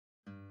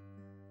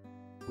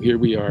Here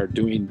we are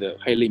doing the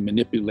highly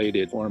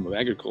manipulated form of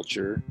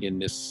agriculture in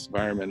this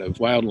environment of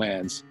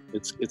wildlands.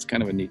 It's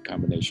kind of a neat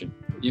combination.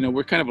 You know,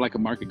 we're kind of like a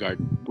market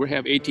garden. We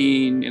have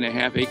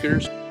 18.5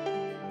 acres,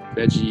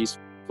 veggies,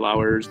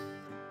 flowers.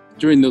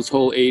 During those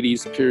whole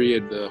 80s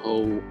period, the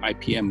whole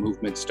IPM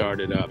movement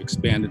started up,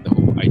 expanded the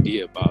whole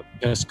idea about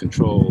pest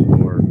control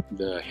or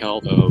the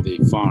health of the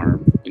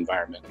farm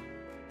environment.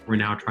 We're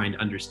now trying to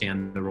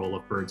understand the role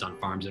of birds on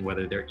farms and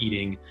whether they're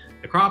eating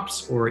the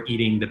crops or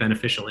eating the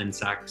beneficial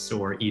insects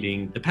or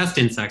eating the pest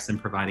insects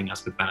and providing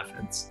us with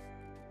benefits.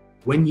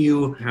 When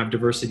you have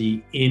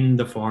diversity in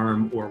the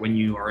farm or when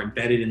you are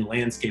embedded in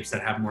landscapes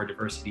that have more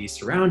diversity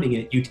surrounding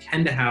it, you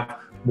tend to have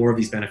more of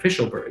these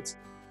beneficial birds.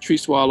 Tree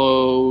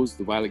swallows,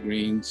 the violet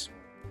greens,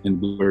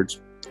 and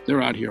bluebirds,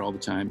 they're out here all the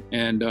time.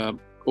 And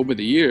over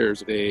the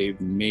years,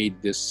 they've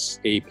made this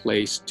a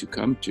place to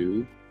come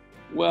to.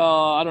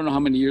 Well, I don't know how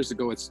many years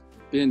ago. It's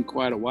been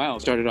quite a while.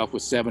 Started off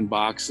with 7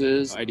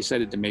 boxes. I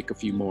decided to make a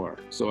few more.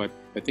 So I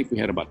think we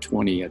had about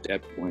 20 at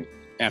that point.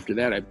 After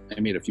that, I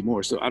made a few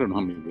more. So I don't know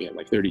how many we had,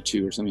 like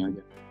 32 or something like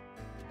that.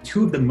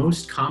 2 of the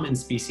most common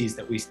species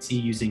that we see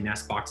using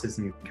nest boxes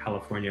in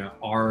California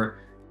are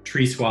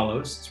tree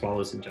swallows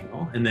in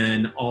general, and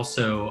then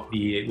also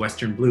the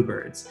western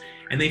bluebirds.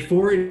 And they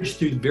forage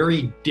through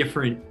very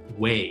different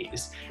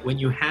ways. When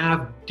you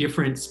have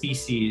different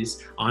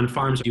species on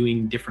farms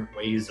doing different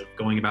ways of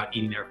going about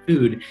eating their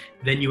food,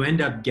 then you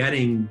end up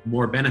getting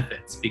more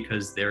benefits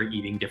because they're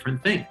eating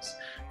different things.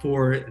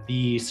 For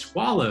the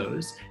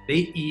swallows,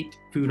 they eat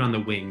food on the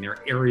wing. They're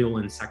aerial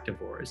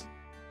insectivores.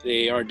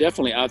 They are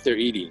definitely out there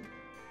eating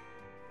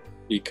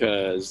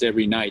because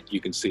every night you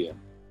can see them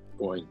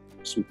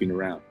swooping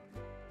around.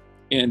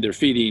 And they're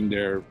feeding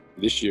their,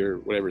 this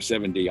year,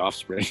 70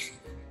 offspring.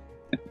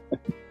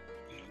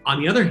 On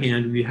the other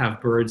hand, we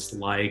have birds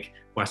like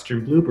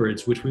western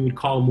bluebirds, which we would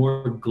call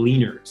more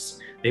gleaners.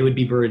 They would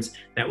be birds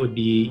that would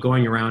be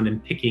going around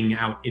and picking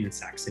out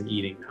insects and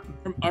eating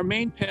them. Our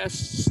main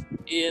pests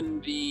in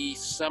the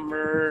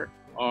summer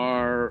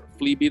are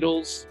flea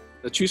beetles.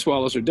 The tree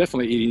swallows are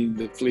definitely eating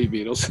the flea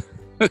beetles.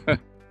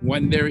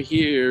 When they're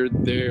here,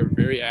 they're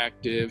very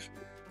active,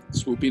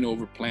 swooping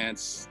over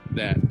plants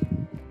that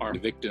are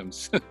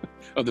victims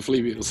of the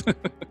flea beetles.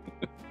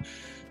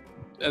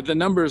 The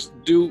numbers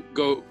do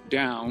go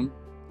down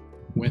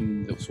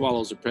when the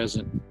swallows are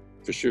present,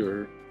 for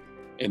sure,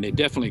 and they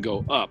definitely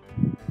go up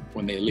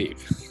when they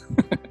leave.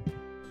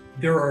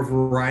 There are a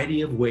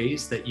variety of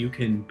ways that you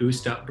can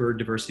boost up bird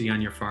diversity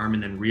on your farm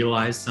and then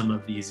realize some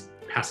of these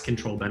pest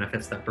control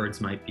benefits that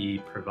birds might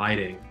be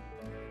providing.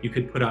 You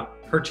could put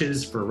up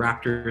perches for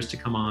raptors to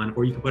come on,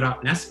 or you could put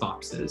up nest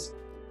boxes.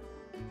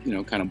 You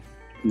know, kind of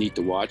neat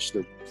to watch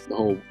the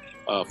whole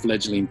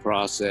fledgling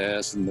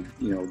process, and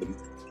the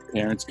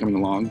parents coming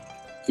along,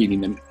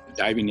 feeding them,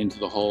 diving into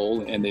the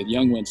hole, and the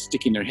young ones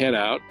sticking their head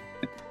out,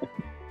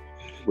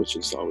 which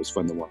is always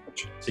fun to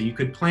watch. So you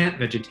could plant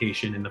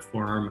vegetation in the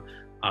form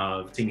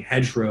of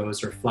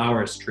hedgerows or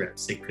flower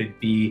strips. It could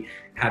be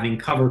having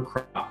cover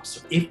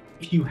crops. If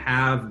you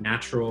have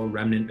natural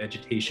remnant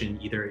vegetation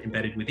either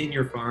embedded within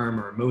your farm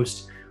or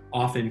most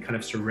often kind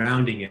of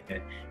surrounding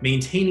it,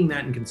 maintaining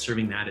that and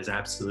conserving that is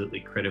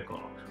absolutely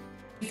critical.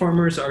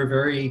 Farmers are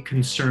very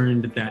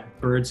concerned that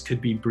birds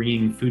could be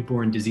bringing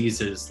foodborne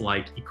diseases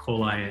like E.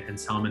 coli and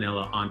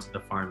Salmonella onto the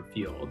farm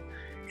field.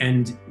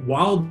 And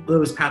while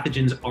those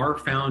pathogens are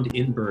found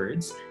in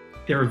birds,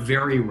 they're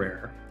very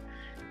rare.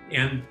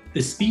 And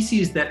the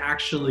species that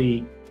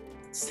actually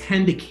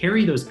tend to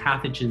carry those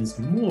pathogens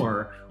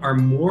more are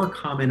more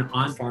common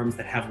on farms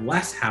that have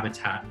less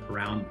habitat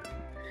around them.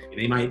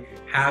 They might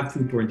have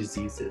foodborne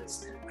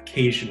diseases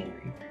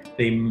occasionally.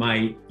 They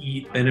might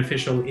eat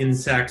beneficial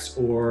insects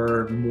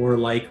or more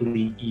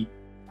likely eat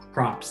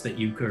crops that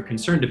you are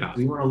concerned about.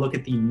 We want to look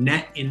at the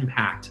net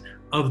impact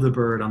of the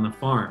bird on the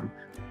farm.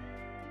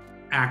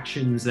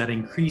 Actions that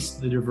increase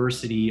the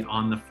diversity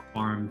on the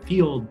farm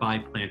field by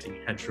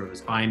planting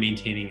hedgerows, by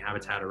maintaining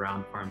habitat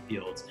around farm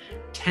fields,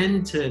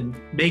 tend to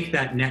make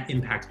that net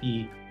impact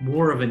be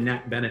more of a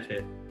net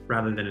benefit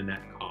rather than a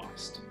net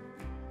cost.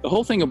 The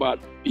whole thing about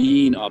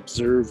being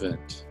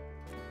observant,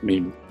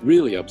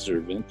 really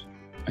observant,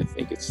 I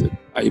think it's a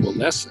valuable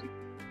lesson.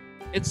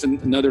 It's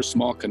another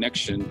small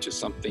connection to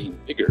something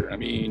bigger.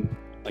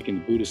 Like in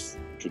the Buddhist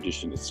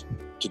tradition, it's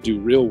to do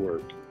real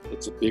work.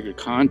 It's a bigger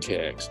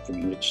context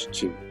from which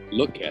to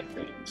look at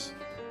things.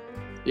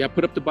 Yeah,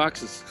 put up the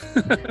boxes.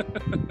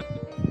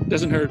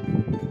 Doesn't hurt.